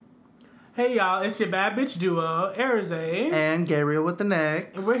Hey y'all, it's your bad bitch duo, Erze. And Gabriel with the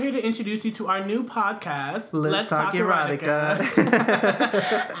next. And we're here to introduce you to our new podcast, Let's Talk Erotica.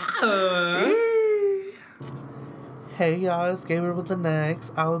 Hey y'all, it's Gabriel with the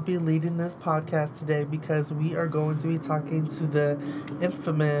next. I will be leading this podcast today because we are going to be talking to the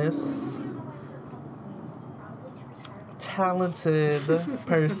infamous, talented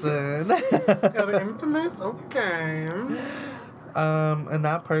person. The infamous? Okay. And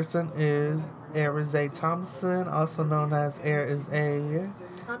that person is Erze Thompson, also known as Air is A.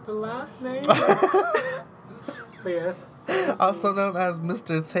 Not the last name. Yes. Also known as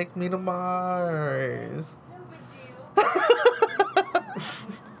Mr. Take Me to Mars.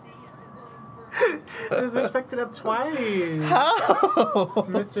 Disrespected up twice. How?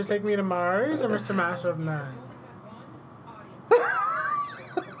 Mr. Take Me to Mars or Mr. Mash of None?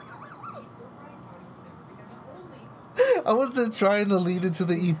 I wasn't trying to lead into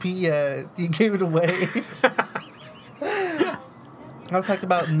the EP yet. You gave it away. I was talking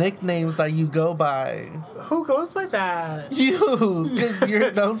about nicknames that you go by. Who goes by that? You, because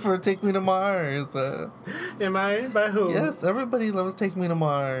you're known for Take Me to Mars. Am I? By who? Yes, everybody loves Take Me to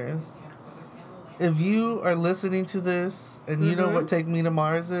Mars. If you are listening to this and you know what Take Me to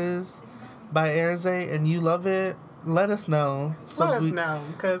Mars is by Erze and you love it, let us know. Let us know,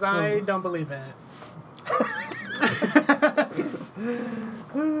 because I don't believe it.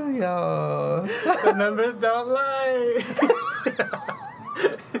 Y'all. The numbers don't lie.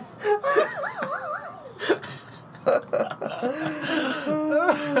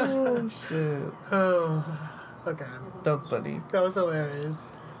 Oh, shit. Oh, okay. That was funny. That was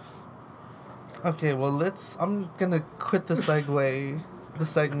hilarious. Okay, well, I'm gonna quit the segment,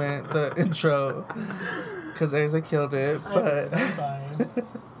 the intro, because Erze killed it, but... I'm sorry.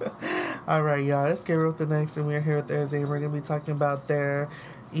 Alright, y'all, let's get with the next, and we're here with Erze, and we're gonna be talking about their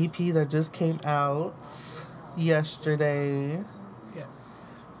EP that just came out yesterday. Yes.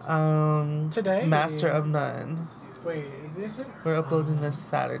 Today? Master of None. Wait, is this it? We're uploading this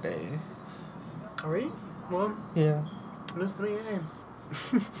Saturday. Are we? Well, yeah. News to me,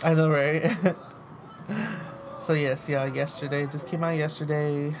 I know, right? So, yes, yeah, yesterday. Just came out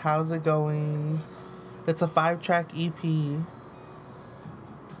yesterday. How's it going? It's a 5-track EP.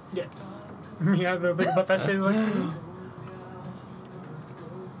 Yes. Me, I don't think about that shit. Like,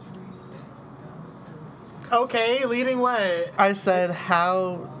 okay, leading what? I said,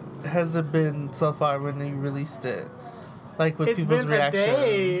 how has it been so far when you released it? Like, with people's reactions? It's been a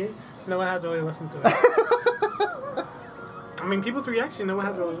day. No one has really listened to it. I mean, people's reaction, no one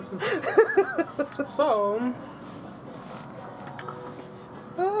has really listened to it. So,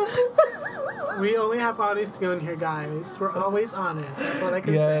 we only have honesty on here, guys. We're always honest. That's what I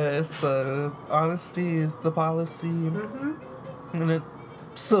can say. Yes, honesty is the policy. And it's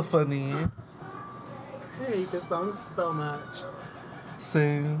so funny. I hate this song so much.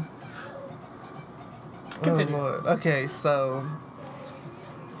 Sing. Continue. Oh, Lord. Okay, so,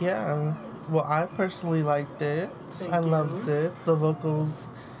 yeah. Well, I personally liked it. Thank I you. loved it. The vocals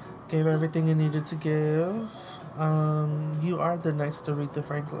gave everything it needed to give. You are the next Aretha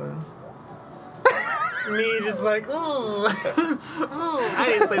Franklin. Me just like, ooh. Ooh, I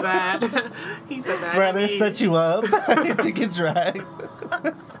didn't say that. He said that. Brandon set you up to get dragged.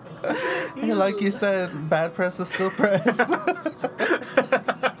 And like you said, bad press is still press.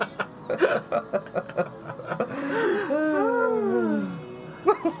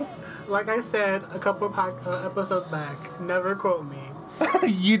 Like I said a couple of episodes back, never quote me.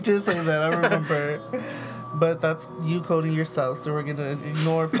 You did say that, I remember. But that's you quoting yourself, so we're going to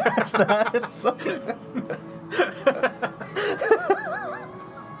ignore past that. So.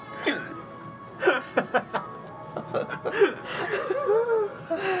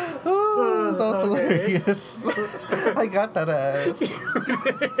 Oh, that was hilarious. I got that ass.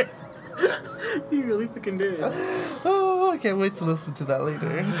 You really freaking did. Oh, I can't wait to listen to that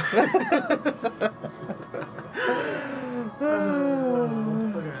later.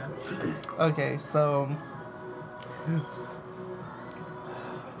 Okay, so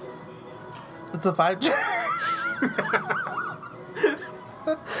it's a 5-track.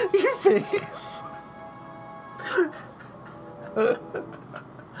 Your face.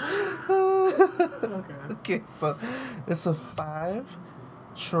 Okay, so it's a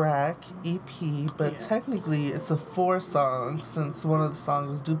 5-track EP, but Yes. technically it's a 4-song since one of the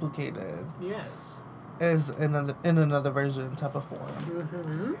songs is duplicated. Yes. Is in another version type of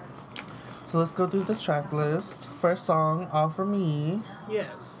form. So let's go through the track list. First song, All For Me.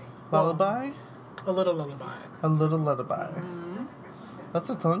 Yes. Lullaby? A little lullaby. A little lullaby. That's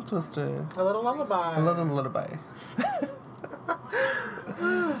a tongue twister. A little lullaby. A little lullaby.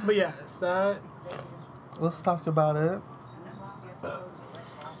 But yes, that. Let's talk about it.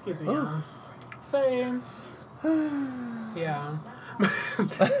 Excuse me, yeah. Same. Yeah.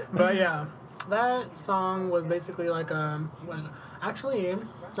 But yeah, that song was basically like what is it? Actually,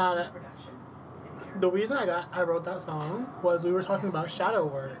 not a, the reason I wrote that song was we were talking about shadow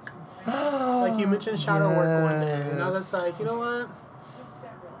work. Like you mentioned shadow work one day, and I was like, you know what?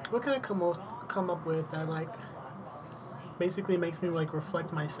 What can I come up with that like basically makes me like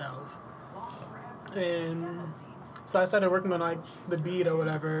reflect myself? And so I started working on like the beat or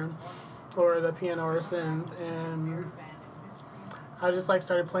whatever, or the piano or synth, and I just like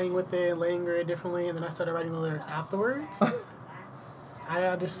started playing with it and laying it differently, and then I started writing the lyrics afterwards.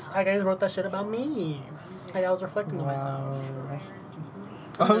 I guys wrote that shit about me. Like I was reflecting on myself.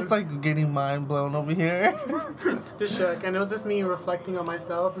 I was like getting mind blown over here. Just shook, and it was just me reflecting on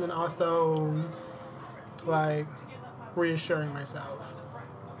myself, and then also like reassuring myself.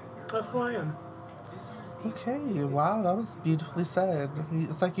 That's who I am. Okay, wow, that was beautifully said.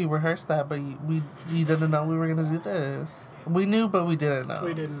 It's like you rehearsed that, but you didn't know we were gonna do this. We knew, but we didn't know.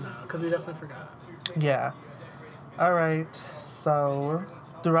 We didn't know, because we definitely forgot. Yeah. All right. So,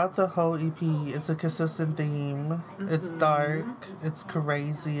 throughout the whole EP, it's a consistent theme. It's dark. It's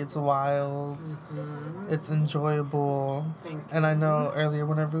crazy. It's wild. It's enjoyable. Thank you. And I know earlier,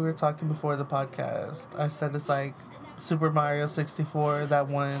 whenever we were talking before the podcast, I said it's like Super Mario 64, that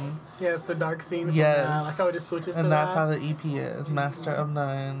one. Yes, the dark scene. Yes. From like how it just switches and to that's that. how the EP is. Master of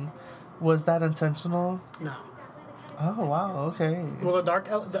None. Was that intentional? No. Oh, wow. Okay. Well, the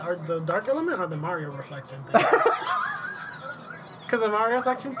dark element or the Mario reflection thing? Because the Mario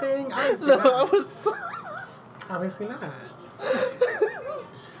reflection thing, obviously No, not. I was... Obviously not.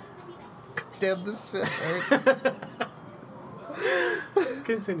 Damn, this shit hurts.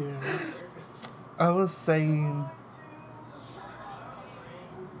 Continue. I was saying...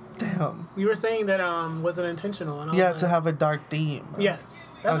 Damn. You were saying that wasn't intentional, and I was Yeah, like, to have a dark theme.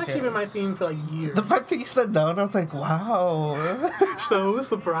 Yes, that's Okay. actually been my theme for like years. The fact that you said no, and I was like, wow. So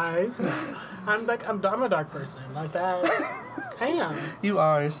surprised. No. I'm a dark person like that. I am. You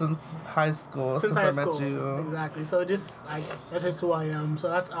are since high school, since high I school, met you. exactly. So that's just who I am. So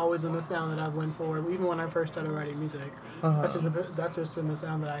that's always been the sound that I've went for, even when I first started writing music. Uh-huh. That's just been the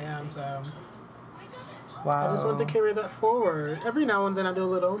sound that I am. So Wow. I just want to carry that forward. Every now and then I do a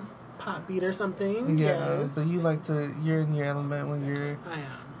little pop beat or something. Yeah, Yes. but you're in your element when you're I am.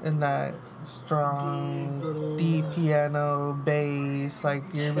 in that strong, Deep little- deep piano, bass. Like,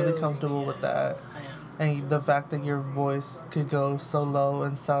 you're really comfortable with that. Yes, I am. And the fact that your voice could go so low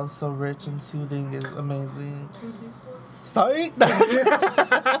and sound so rich and soothing is amazing. Sorry? Ooh.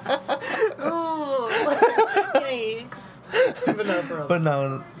 Yikes. But no, for real. But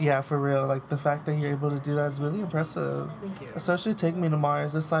no, yeah, for real. Like, the fact that you're able to do that is really impressive. Thank you. Especially Take Me to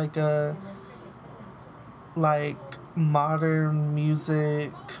Mars. It's like modern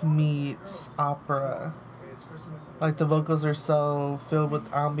music meets opera. Like, the vocals are so filled with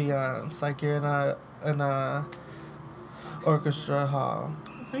ambiance. Like, you're in a orchestra hall.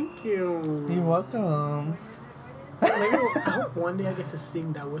 Thank you. You're welcome. Maybe I hope one day I get to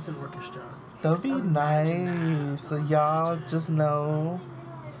sing that with an orchestra. That would Just be imagine nice. So y'all just know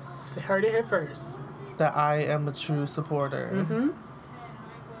So heard it here first. that I am a true supporter. Mm-hmm.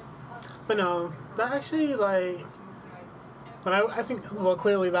 But no, that actually like when I think well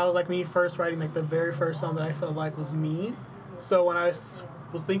clearly that was like me first writing like the very first song that I felt like was me. So when I was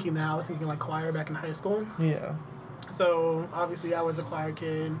thinking that I was thinking like choir back in high school. Yeah. So obviously I was a choir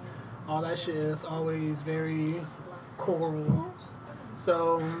kid. All that shit is always very choral.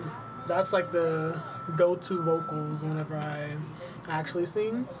 So that's like the go-to vocals whenever I actually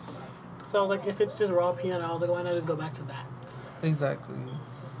sing. So I was like, if it's just raw piano, I was like, why not just go back to that? Exactly.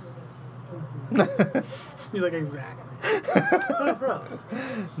 He's like, exactly. Oh, bro.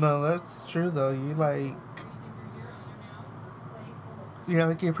 No, that's true though.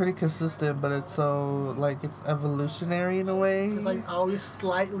 You're pretty consistent, but it's so like it's evolutionary in a way. It's like always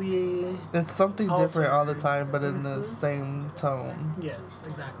slightly. It's something different all the altered. time, but in the same tone, Yes,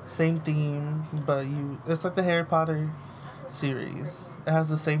 exactly. same theme. But it's like the Harry Potter series. It has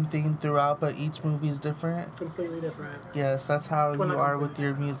the same theme throughout, but each movie is different. Completely different. Yes, that's how Well, you not are with completely.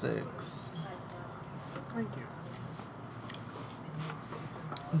 your music. Thank you.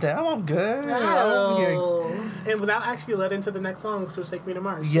 Damn, I'm good. I'm over here. Oh. And that actually led into the next song, which was Take Me to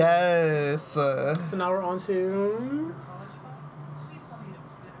Mars. Yes. So now we're on to.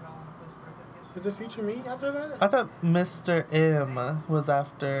 Is it Future Me after that? I thought Mr. M was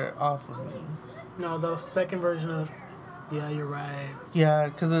after Off of Me. No, the second version of Yeah, you're right. Yeah,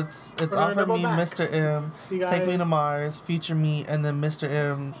 because it's Offer Me, Mr. M, Take Me to Mars, Future Me, and then Mr.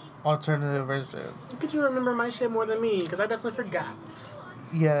 M alternative version. Could you remember my shit more than me? Because I definitely forgot.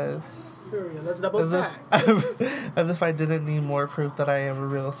 Yes. Let's double back. As if I didn't need more proof that I am a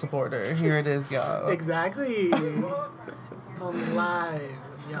real supporter. Here it is, y'all. Exactly. I'm live,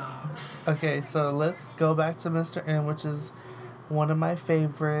 y'all. Okay, so let's go back to Mr. M, which is one of my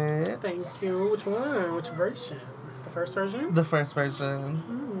favorites. Thank you. Which one? Which version? The first version? The first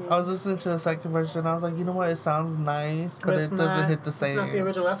version. I was listening to the second version. I was like, you know what? It sounds nice, but it doesn't hit the same. It's not the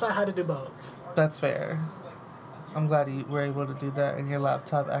original. That's why I had to do both. That's fair. I'm glad you were able to do that and your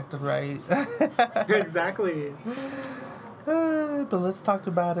laptop acted right. Exactly. But let's talk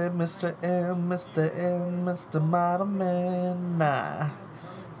about it. Mr. M, Mr. Model Man. Nah.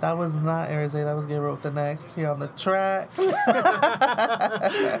 That was not Arizona. That was Get Wrote the Next here on the track. Okay,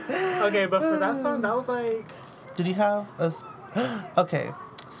 but for that song, that was like... Did you have a... Okay,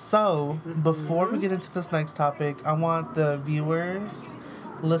 so before we get into this next topic, I want the viewers,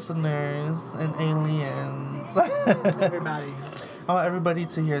 listeners, and aliens. Everybody. I want everybody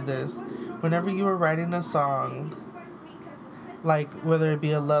to hear this. Whenever you are writing a song, like whether it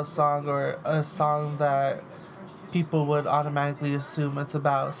be a love song or a song that people would automatically assume it's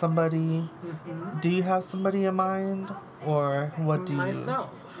about somebody, do you have somebody in mind? Or what do you...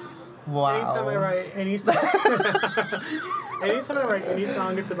 Myself. Wow. Anytime I write any song,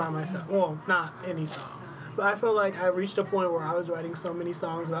 it's about myself. Well, not any song. But I feel like I reached a point where I was writing so many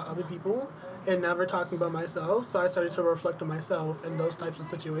songs about other people and never talking about myself. So I started to reflect on myself in those types of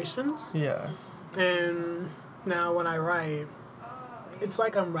situations. Yeah. And now when I write, it's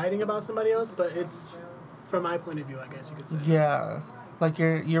like I'm writing about somebody else, but it's from my point of view, I guess you could say. Yeah. Like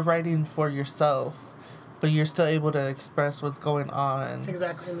you're writing for yourself, but you're still able to express what's going on.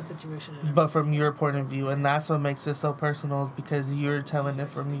 Exactly, in the situation. But from your point of view. And that's what makes it so personal, is because you're telling it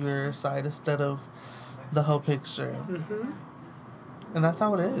from your side instead of the whole picture. Mm-hmm. And that's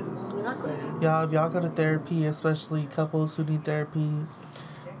how it is. Exactly. Y'all, if y'all go to therapy, especially couples who need therapy,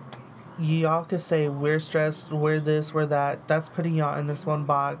 y'all could say, we're stressed, we're this, we're that. That's putting y'all in this one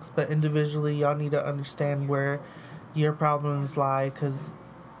box. But individually, y'all need to understand where your problems lie, because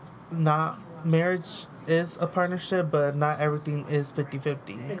marriage is a partnership, but not everything is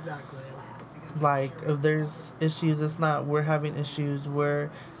 50-50. Exactly. Like, if there's issues, it's not we're having issues,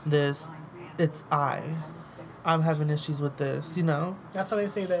 it's I'm having issues with this, you know? That's why they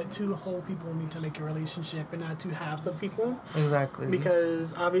say that two whole people need to make a relationship and not two halves of people. Exactly.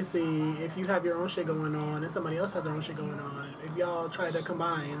 Because obviously, if you have your own shit going on and somebody else has their own shit going on, if y'all try to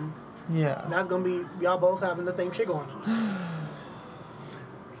combine, that's going to be y'all both having the same shit going on.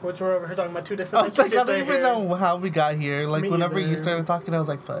 Which we're over here talking about two different relationships. I don't even know how we got here. Like, whenever you started talking, I was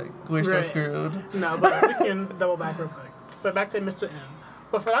like, fuck, we're so screwed. No, but we can double back real quick. But back to Mr. M.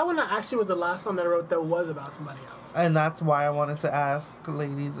 But for that one, that actually was the last song that I wrote that was about somebody else. And that's why I wanted to ask,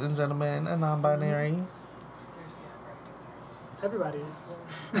 ladies and gentlemen, and non-binary. Everybody's.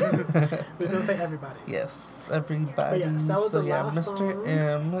 We're going to say everybody. Yes, everybody. But yes, that was the last Mr. song.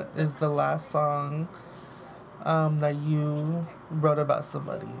 M is the last song that you wrote about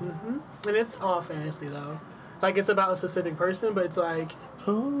somebody. Mm-hmm. And it's all fantasy, though. Like, it's about a specific person, but it's like...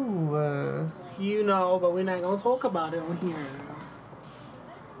 Who? You know, but we're not going to talk about it on here.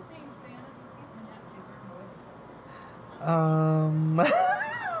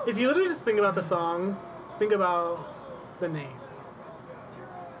 If you literally just think about the song, think about the name.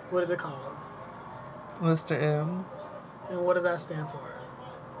 What is it called? Mr. M. And what does that stand for?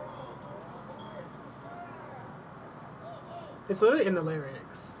 It's literally in the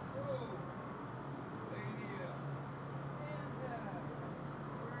lyrics.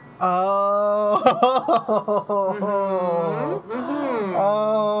 Oh. Mm-hmm. Mm-hmm.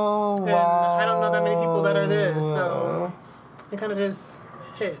 Oh, wow. And I don't know that many people that are this, so it kind of just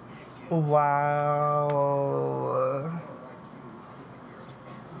hits. Wow.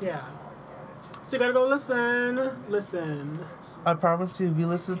 Yeah. So you gotta go listen. I promise you, if you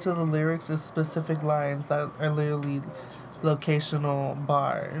listen to the lyrics, there's specific lines that are literally locational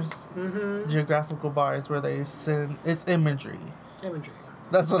bars, geographical bars where they send. It's imagery. Imagery.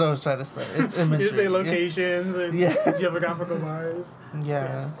 That's what I was trying to say. It's imagery. You say locations and geographical bars. Yeah.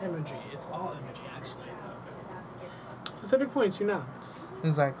 Yes, imagery. It's all imagery, actually. Specific points, you know.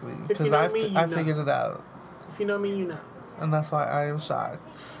 Exactly. If you Because know I figured it out. If you know me, you know. And that's why I am shocked.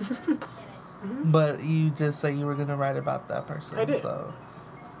 But you did say you were going to write about that person. I did. So.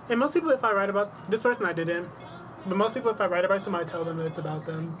 And most people, if I write about this person, I didn't. But most people, if I write about them, I tell them that it's about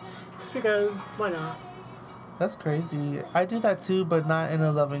them. Just because, why not? That's crazy. I do that too, but not in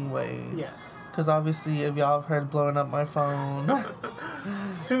a loving way. Yeah. Because obviously, if y'all have heard Blowing Up My Phone.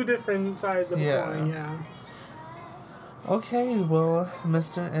 Two different sides of the coin, yeah. Okay, well,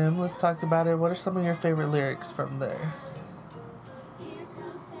 Mr. M, let's talk about it. What are some of your favorite lyrics from there?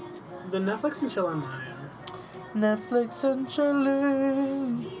 The Netflix and Chill on mine. Netflix and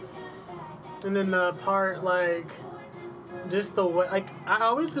chillin'. And then the part, like, just the way, like, I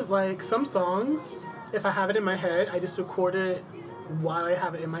always, like, some songs, if I have it in my head, I just record it while I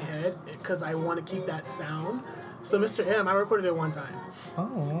have it in my head, because I want to keep that sound. So Mr. M, I recorded it one time.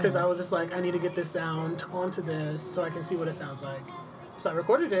 Oh. Because I was just like, I need to get this sound onto this so I can see what it sounds like. So I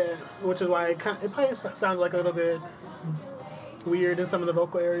recorded it, which is why it probably sounds like a little bit weird in some of the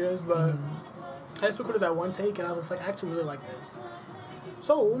vocal areas, but I just recorded that one take and I was like, I actually really like this.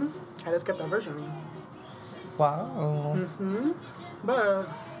 So I just kept that version. Wow. But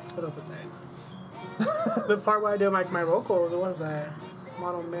what else to say? The part where I did my vocals, what was that?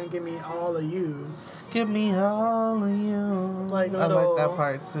 Model man, give me all of you. Give me all of you. Like, I like that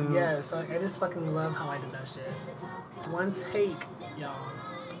part too. Yes, I just fucking love how I did that shit. One take, y'all.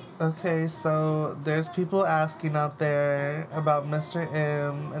 Okay, so there's people asking out there about Mr.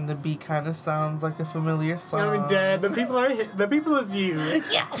 M, and the beat kind of sounds like a familiar song. I'm dead. The people is you.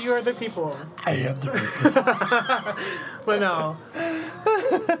 Yes. You are the people. I am the people. But no.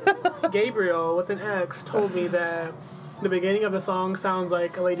 Gabriel with an X told me that the beginning of the song sounds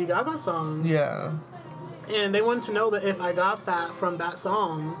like a Lady Gaga song. Yeah. And they wanted to know that if I got that from that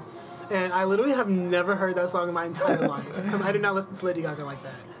song. And I literally have never heard that song in my entire life. Because I do not listen to Lady Gaga like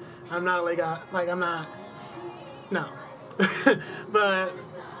that. I'm not a Lady Gaga. Like, I'm not. No. But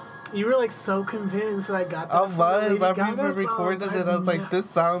you were like so convinced that I got that. I was. I Gaga even recorded it. I was like, this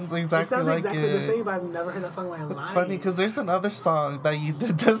sounds exactly like it. It sounds exactly the same, but I've never heard that song in my life. It's funny because there's another song that you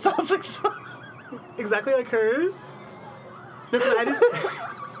did that sounds exactly like hers? No, because I just...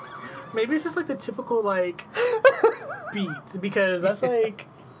 Maybe it's just like the typical, like, beat. Because that's like...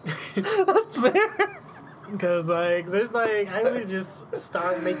 That's fair. Because, like, there's like... I would just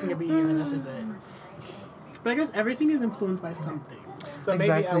start making a beat and then that's just it. But I guess everything is influenced by something. So exactly.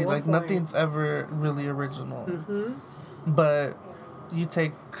 Maybe at one like, point, nothing's ever really original. But you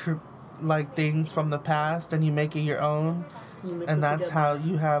take, like, things from the past and you make it your own. And that's how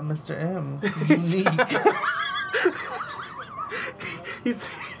you have Mr. M. Unique. He's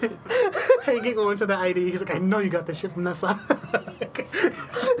hanging on to the ID. He's like, I know you got this shit from that song.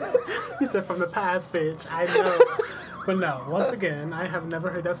 He said, from the past, bitch. I know. But no, once again, I have never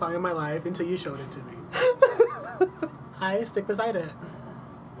heard that song in my life until you showed it to me. I stick beside it.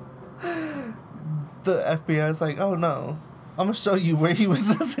 The FBI is like, oh no. I'm going to show you where he was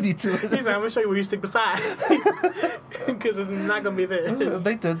listening to it. He's like, I'm going to show you where you stick beside. Because it's not going to be this.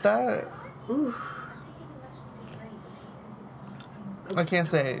 They did that? Oof. I can't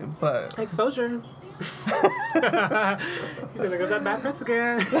say, but... Exposure. He said, like, is that bad press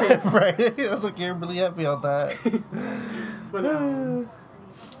again? Right? I was like, you're really happy on that. But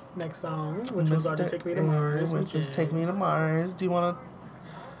next song, which was already Take Me to Mars. Which was Take Me to Mars. Do you want to...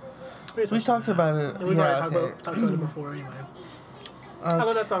 We talked about it. And we've already talked about it before anyway. I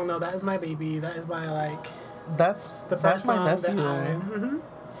love that song though. That is my baby. That is my like. That's the first my song nephew. that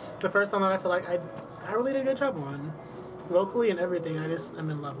the first song that I feel like I really did a good job on, vocally and everything. I'm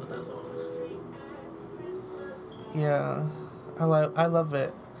in love with that song. Yeah, I love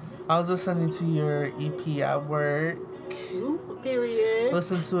it. I was listening to your EP at work. Ooh, period.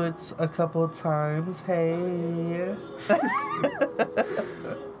 Listened to it a couple of times. Hey.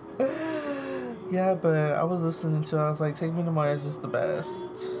 Yeah, but I was listening to it. I was like, Take Me to Mars is the best.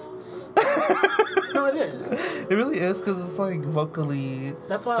 No, it is. It really is because it's like vocally.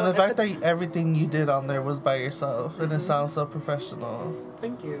 That's why. And the fact that everything you did on there was by yourself and it sounds so professional.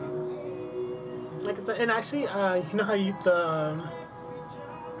 Thank you. Like it's and actually, you know how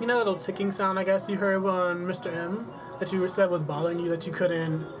that little ticking sound I guess you heard on Mr. M that you said was bothering you that you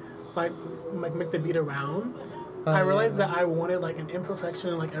couldn't like make the beat around. I realized that I wanted like an imperfection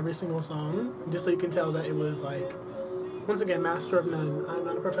in like every single song, just so you can tell that it was like, once again, master of none. I'm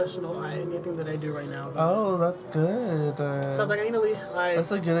not a professional at anything that I do right now. Oh, that's good. So I was like, I need to leave. Like,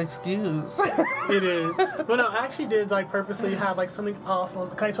 that's a good excuse. It is. But no, I actually did like purposely have like something off on.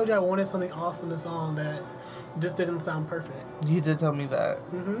 Cause I told you I wanted something off on the song that just didn't sound perfect. You did tell me that.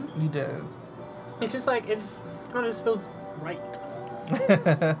 You did. It's just like it just feels right.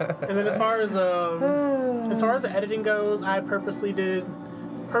 And then as far as the editing goes, I purposely,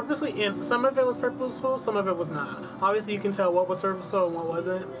 and some of it was purposeful, some of it was not. Obviously, you can tell what was purposeful and what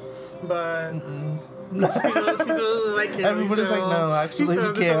wasn't, but everybody's like, no, actually,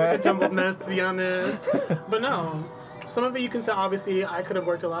 we can't. Like a jumbled mess, to be honest. But no, some of it you can tell, obviously, I could have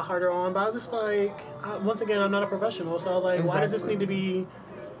worked a lot harder on, but I was just like, once again, I'm not a professional, so I was like, why does this need to be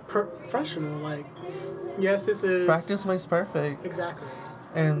professional? Like, yes, this is... Practice makes perfect. Exactly.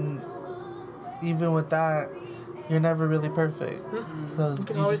 And even with that, you're never really perfect. So you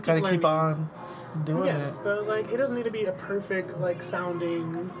just gotta keep on doing it. Yes, but like, it doesn't need to be a perfect, like,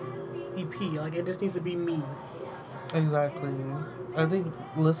 sounding EP. Like, it just needs to be me. Exactly. I think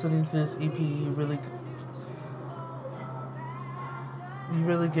listening to this EP, you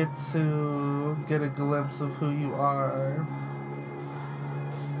really get to get a glimpse of who you are.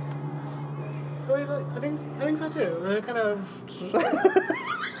 I think so too. And it kind of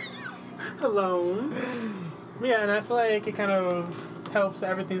alone. Yeah, and I feel like it kind of helps.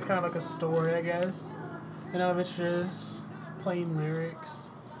 Everything's kind of like a story, I guess. You know, if it's just plain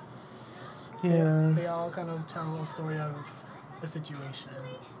lyrics. Yeah. They all kind of tell a story of a situation.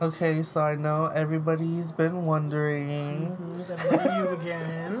 Okay, so I know everybody's been wondering. You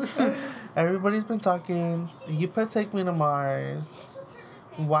again. Everybody's been talking. You put Take Me to Mars.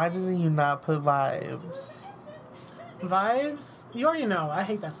 Why didn't you not put Vibes? Vibes? You already know. I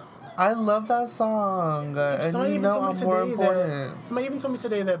hate that song. I love that song. And you know I'm more important. Somebody even told me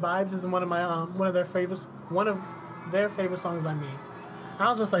today that Vibes is one of their favorite songs by me. I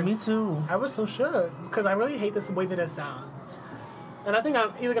was just like, me too. I was so shook because I really hate this way that it sounds. And I think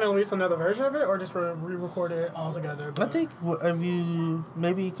I'm either going to release another version of it or just re-record it all together. I think if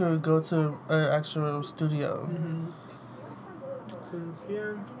maybe you could go to an actual studio.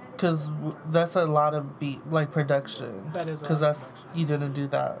 Yeah. Because that's a lot of production. That is. Because you didn't do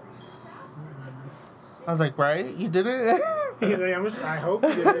that. I was like, right? You didn't? He's like, I hope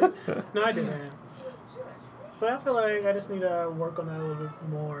you did. No, I didn't. But I feel like I just need to work on that a little bit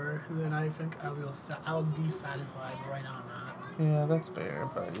more, and then I think I'll be satisfied. But right now, I'm not. Yeah, that's fair.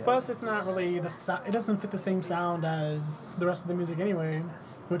 But yeah. Plus, it's not really it doesn't fit the same sound as the rest of the music anyway,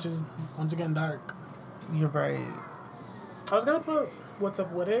 which is once again dark. You're right. I was gonna put What's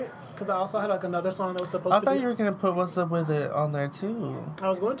Up With It because I also had like another song that was supposed to. I thought you were gonna put What's Up With It on there too. I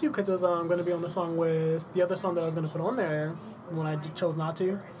was going to because it was gonna be on the song with the other song that I was gonna put on there when I chose not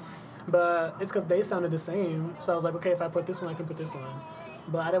to. But it's because they sounded the same. So I was like, okay, if I put this one, I can put this one.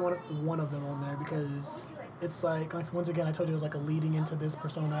 But I didn't want one of them on there because it's like once again, I told you it was like a leading into this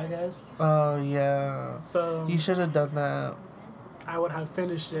persona, I guess. Oh, yeah. So you should have done that. I would have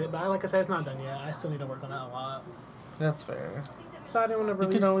finished it. But like I said, it's not done yet. I still need to work on that a lot. That's fair. So I didn't want to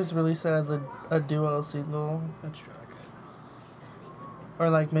release... You can always release it as a duo single. That's true, I could. Or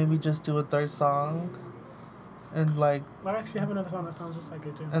like maybe just do a third song. And like... I actually have another song that sounds just like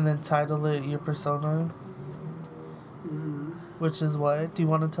it too. And then title it Your Persona. Which is what? Do you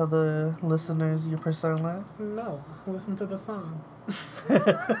want to tell the listeners your persona? No. Listen to the song.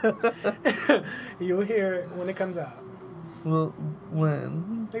 You'll hear it when it comes out. Well,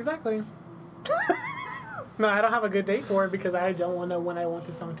 when? Exactly. No, I don't have a good date for it because I don't know when I want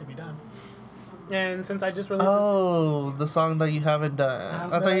this song to be done. And since I just released the song that you haven't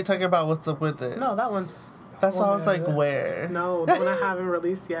done. I thought you were talking about What's Up With It. No, that one's... That song's like where? No, the one I haven't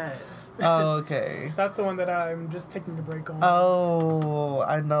released yet. Oh, okay. That's the one that I'm just taking a break on. Oh,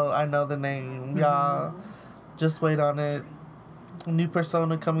 I know the name. Y'all, just wait on it. New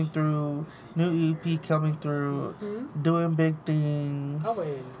persona coming through. New EP coming through. Doing big things.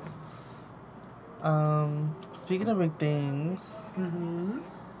 Always. Speaking of big things.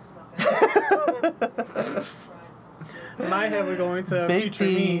 In my head, we're going to big Future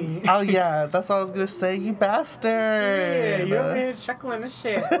thing. Me. Oh, yeah. That's what I was going to say. You bastard. Yeah, you're over here chuckling and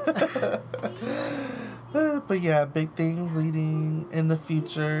shit. But yeah, big things leading in the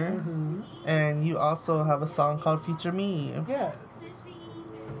future. And you also have a song called Future Me. Yes.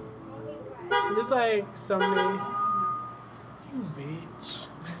 There's like so many... You bitch.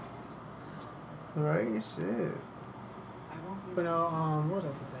 Right? Shit. But no, what was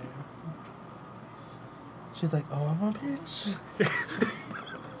I supposed to say? She's like, oh, I'm a bitch.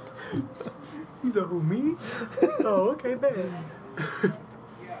 He's a who, me? Oh, okay, then.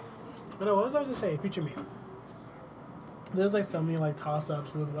 But no, what was I supposed to say? Future Me. There's like so many like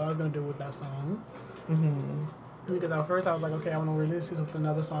toss-ups with what I was going to do with that song. Because at first I was like, okay, I want to release this with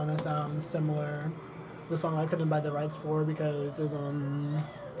another song that sounds similar. The song I couldn't buy the rights for because it's on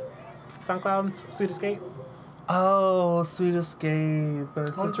SoundCloud, Sweet Escape. Oh, Sweet Escape. I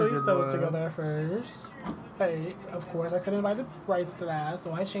want to release those together first. But, of course, I couldn't buy the rights to that,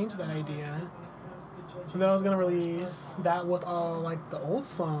 so I changed that idea. And then I was going to release that with all, like, the old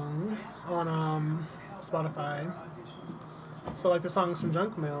songs on Spotify. So, like, the songs from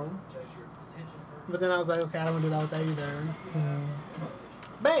Junk Mail. But then I was like, okay, I don't want to do that with that either.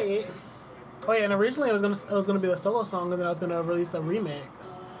 But Oh yeah, and originally it was gonna be a solo song, and then I was gonna release a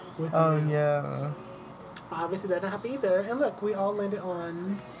remix. With Oh you. yeah. Obviously, that didn't happen either. And look, we all landed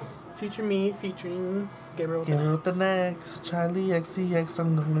on Future Me featuring Gabriel with the next. Charlie XCX,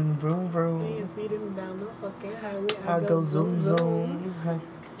 I'm going vroom vroom. He is speeding down the fucking highway. I go zoom zoom.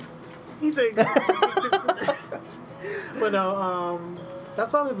 He's like, but no, that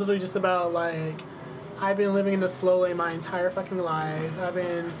song is literally just about like, I've been living in the slow lane my entire fucking life. I've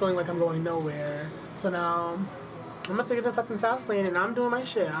been feeling like I'm going nowhere. So now, I'm gonna take it to the fucking fast lane and I'm doing my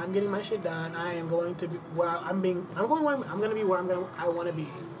shit. I'm getting my shit done. I am going to be where I'm gonna be where I want to be.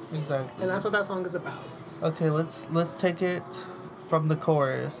 Exactly. And that's what that song is about. Okay, let's take it from the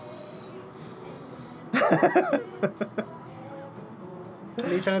chorus.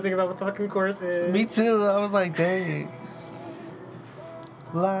 Are you trying to think about what the fucking chorus is? Me too. I was like, dang.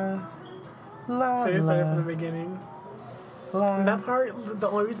 La, la, So you started from la, the beginning. la. That part, the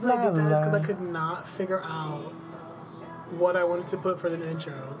only reason I did that is because la. I could not figure out what I wanted to put for the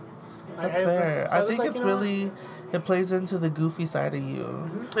intro. That's fair. I think it's really, it plays into the goofy side of you.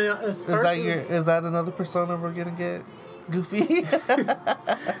 Mm-hmm. And Is that another persona we're gonna get? Goofy?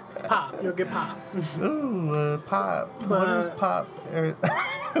 Pop. You'll get Pop. Ooh, Pop. What is Pop?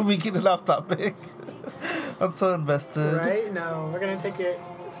 We getting off topic. I'm so invested. Right? No, we're gonna take it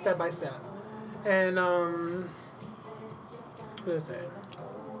step by step. And what did I say?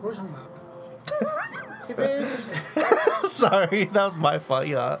 What were we talking about? See, bitch. Sorry, that was my fault,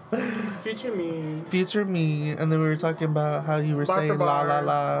 y'all. Future Me. Future Me, and then we were talking about how you were Bar saying for bar. la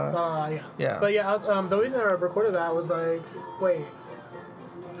la la. Yeah. Yeah. But yeah, I was, the reason I recorded that was like, wait.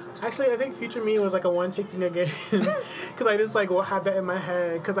 Actually, I think Future Me was like a one-take thing again. Because I just like had that in my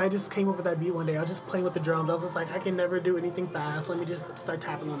head. Because I just came up with that beat one day. I was just playing with the drums. I was just like, I can never do anything fast. Let me just start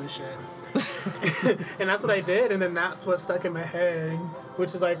tapping on this shit. And that's what I did. And then that's what stuck in my head.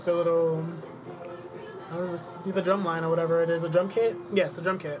 Which is like the little... I don't know, the drum line or whatever it is. A drum kit? Yes, the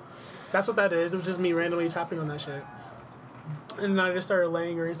drum kit. That's what that is. It was just me randomly tapping on that shit. And then I just started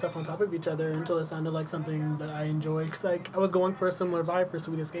layering stuff on top of each other until it sounded like something that I enjoyed. Because like, I was going for a similar vibe for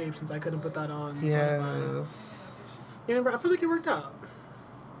Sweet Escape since I couldn't put that on Spotify. You know, I feel like it worked out.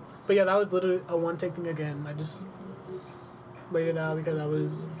 But yeah, that was literally a one-take thing again. I just waited out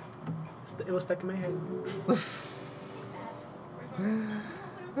because it was stuck in my head.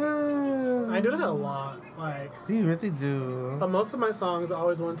 I do that a lot. Like, you really do. But most of my songs are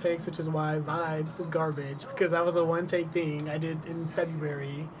always one takes, which is why Vibes is garbage, because that was a one take thing I did in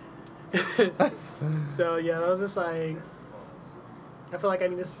February. So yeah, that was just like, I feel like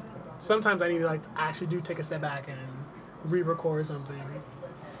sometimes I need to like actually take a step back and re-record something.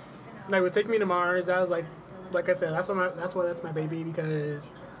 Like with Take Me to Mars, that was like I said, that's why that's my baby, because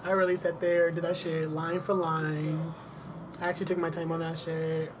I really sat there, did that shit line for line. I actually took my time on that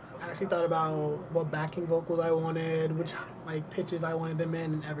shit. I actually thought about what backing vocals I wanted, which like pitches I wanted them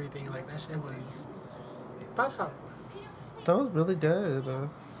in, and everything. Like that shit was thought out. That was really good.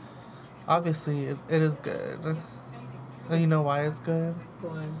 Obviously, it is good. And you know why it's good?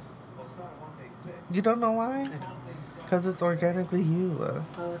 Why? You don't know why? I don't. Because it's organically you. Oh,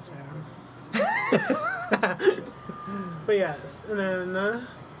 that's fair. But yes, and then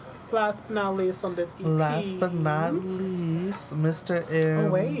last but not least on this EP. Last but not least, Mr. M.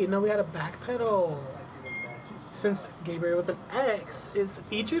 Oh wait, no, we had a backpedal. Since Gabriel with an X is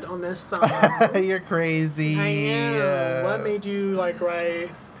featured on this song. You're crazy. I am. What made you like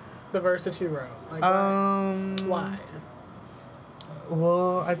write the verse that you wrote? Like, why?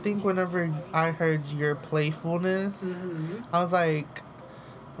 Well, I think whenever I heard your playfulness, I was like,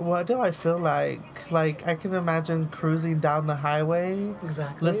 what do I feel like? Like, I can imagine cruising down the highway,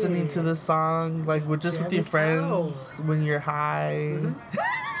 listening to the song, like, with your friends when you're high.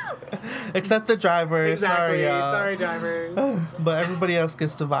 Except the driver. Exactly. Sorry, y'all. Sorry, drivers. But everybody else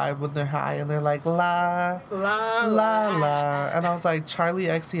gets to vibe when they're high, and they're like, la, la, la, la. And I was like, Charlie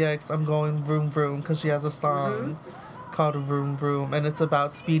XCX, I'm going vroom vroom, because she has a song called Vroom Vroom, and it's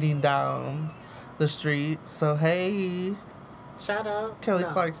about speeding down the street. So, hey. Shout out. Kelly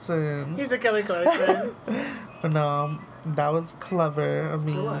Clarkson. He's a Kelly Clarkson. But no, that was clever of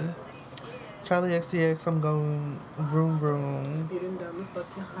me. Charlie XCX, I'm going vroom vroom. Speeding down the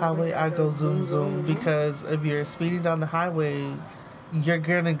fucking highway, I go zoom zoom. Because if you're speeding down the highway, you're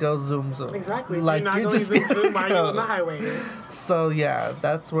gonna go zoom zoom. Exactly. Like, you're just zoom zoom while you're on the highway. So yeah,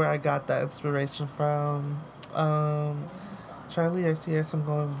 that's where I got that inspiration from. Charlie XCX, I'm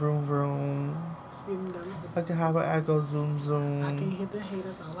going vroom vroom. Okay, how about I go zoom zoom? I can hear the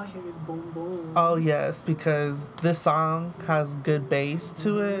haters, all I hear is boom boom. Oh yes, because this song has good bass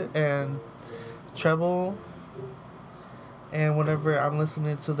to it and treble. And whenever I'm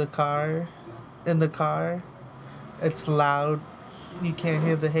listening to the car, in the car. It's loud. You can't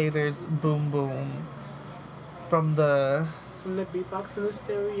hear the haters. Boom, boom. From the beatbox in the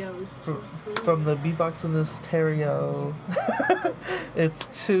stereo, it's too soon. From the beatbox in the stereo,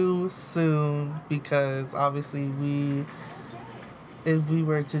 it's too soon because obviously if we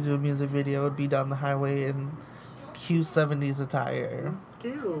were to do a music video, it would be down the highway in cute 70s attire.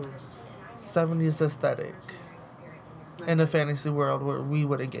 Cute. 70s aesthetic. In a fantasy world where we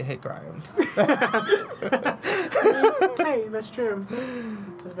wouldn't get hate crimed. Hey, that's true.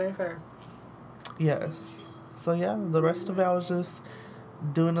 That's very fair. Yes. So yeah, the rest of it I was just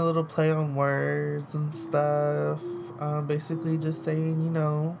doing a little play on words and stuff. Basically just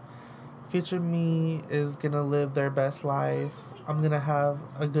saying, future me is gonna live their best life. I'm gonna have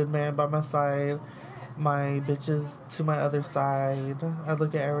a good man by my side. My bitches to my other side. I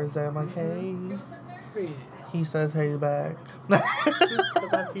look at Arizona, I'm like, hey. He says hey back.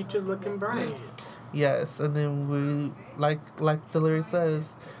 Because our future's looking bright. Yes, and then we, like the lyric says,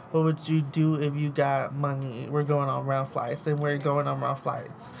 what would you do if you got money? We're going on round flights, and we're going on round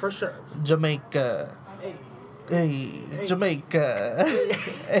flights. For sure. Jamaica. Hey. Jamaica.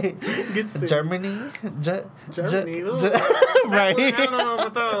 Hey. Germany. Germany. Right.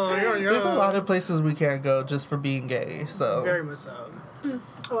 There's a lot of places we can't go just for being gay, so. Very much so.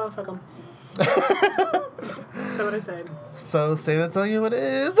 Oh, well, fuck them. So what I said. So Santa tell you what it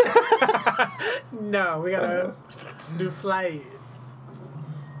is? No, we gotta do flights.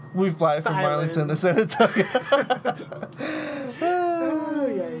 We fly from Arlington to San Antonio. Oh,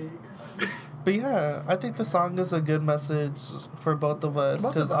 yikes. But yeah, I think the song is a good message for both of us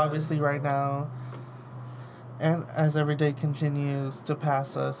because obviously right now, and as every day continues to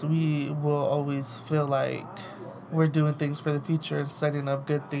pass us, we will always feel like we're doing things for the future and setting up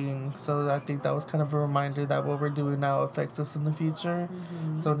good things. So I think that was kind of a reminder that what we're doing now affects us in the future.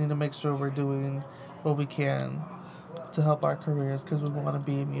 Mm-hmm. So we need to make sure we're doing what we can to help our careers because we want to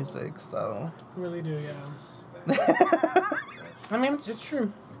be in music. So really do, yeah. I mean, it's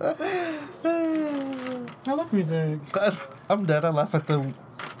true. I love music. I'm dead. I laugh at the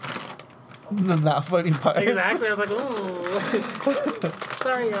not funny part. Exactly. I was like, ooh.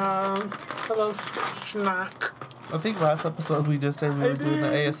 Sorry, y'all. Hello, schnock. I think last episode we just said we were doing the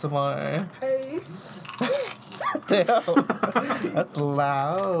ASMR. Hey. Damn. That's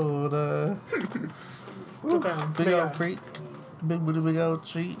loud. Okay. Big old treat. Big old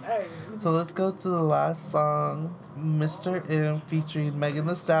treat. Hey. So let's go to the last song, Mr. M featuring Megan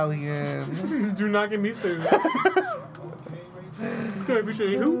Thee Stallion. Do not get me sued.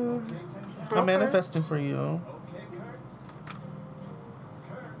 Featuring who? I'm manifesting for you.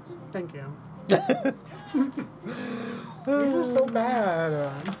 Thank you. These are so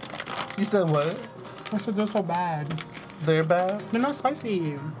bad. You said what? I said they're so bad. They're bad? They're not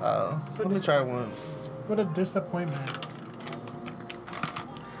spicy. Oh. Let me try one. What a disappointment.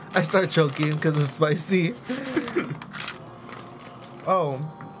 I start choking because it's spicy. Oh.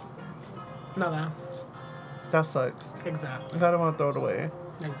 No. That sucks. Exactly. I kind of want to throw it away.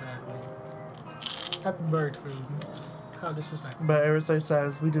 Exactly. That's bird food. How disrespectful. But Arizona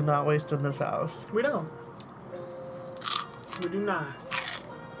says we do not waste in this house. We don't. We do not.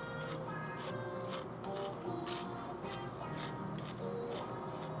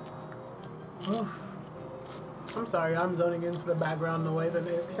 Oof. I'm sorry, I'm zoning into the background noise and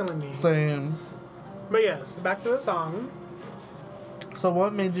it's killing me. Same. But yes, back to the song. So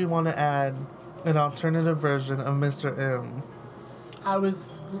what made you want to add an alternative version of Mr. M?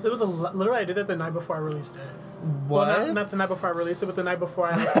 Literally I did it the night before I released it. What? Well, not the night before I released it, but the night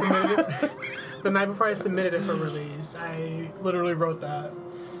before I submitted it. The night before I submitted it for release, I literally wrote that.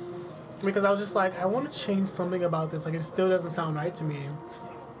 Because I was just like, I want to change something about this. Like, it still doesn't sound right to me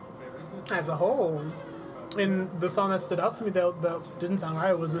as a whole. And the song that stood out to me that didn't sound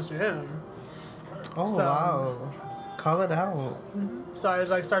right was Mr. M. Oh, wow. Call it out. Mm-hmm. So I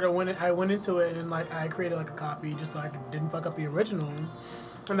went into it and like I created like a copy just so I didn't fuck up the original.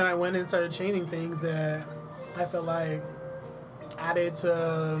 And then I went and started changing things that I felt like added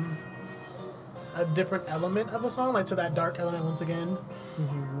to a different element of the song, like to that dark element once again.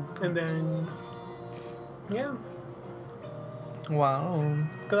 Mm-hmm. And then, yeah. Wow.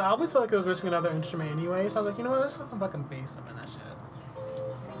 Because I always felt like it was missing another instrument anyway, so I was like, you know what, let's put some fucking bass up in that shit.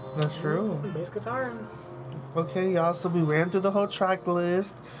 That's true. Some bass guitar. Okay, y'all, so we ran through the whole track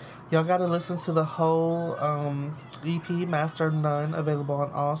list. Y'all gotta listen to the whole EP, Master of None, available on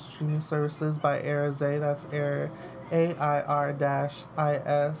all streaming services by Air-Zay. That's Air, AIR-IS-AY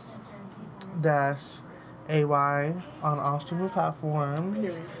on all streaming platforms.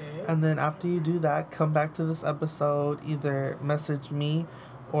 Period. And then after you do that, come back to this episode, either message me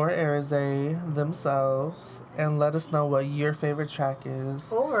or Arize themselves and let us know what your favorite track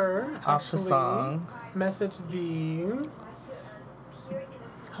is Or off the actually song. message the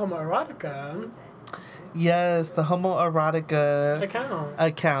homoerotica Yes, the homoerotica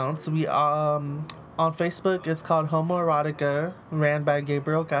accounts. We on Facebook it's called Homoerotica, ran by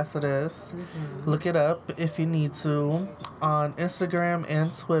Gabriel Caceres. Look it up if you need to. On Instagram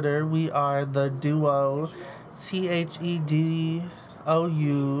and Twitter, we are the duo, TheDouhe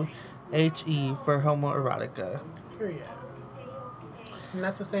for Homoerotica. Period. And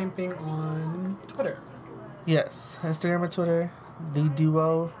that's the same thing on Twitter. Yes, Instagram and Twitter, the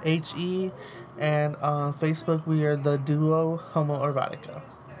duo HE, and on Facebook we are the duo Homoerotica.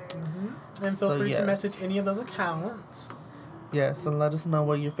 And feel free to message any of those accounts. Yes, and let us know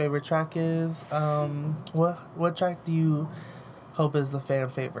what your favorite track is. What track do you hope is the fan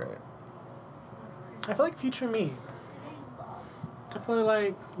favorite? I feel like Future Me. I feel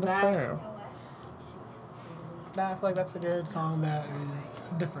like That's fair. I feel like that's a good song that is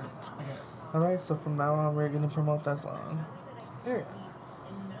different, I guess. Alright, so from now on we're gonna promote that song. Period.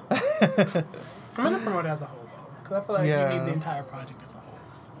 I'm gonna promote it as a whole though, because I feel like you need the entire project as a whole.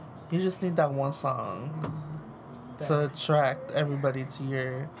 You just need that one song to attract everybody to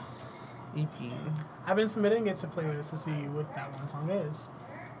your EP. I've been submitting it to playlists to see what that one song is.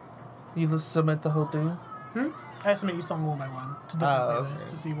 You just submit the whole thing? I submit each song one by one to different playlists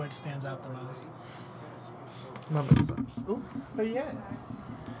to see what stands out the most. That makes sense. Ooh, but yes,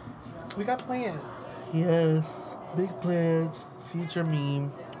 we got plans. Yes, big plans. Future Me,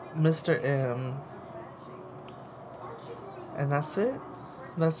 Mr. M. And that's it.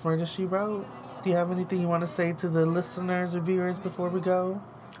 That's Murder, She Wrote. Do you have anything you want to say to the listeners or viewers before we go?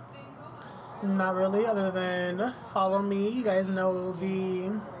 Not really, other than follow me. You guys know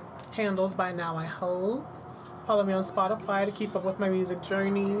the handles by now, I hope. Follow me on Spotify to keep up with my music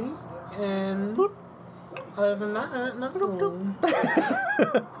journey. And other than that, nothing.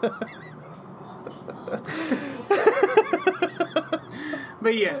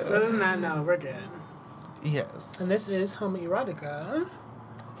 But yes, other than that, no, we're good. Yes. And this is Homoerotica.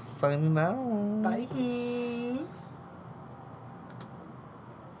 Signing out. Bye.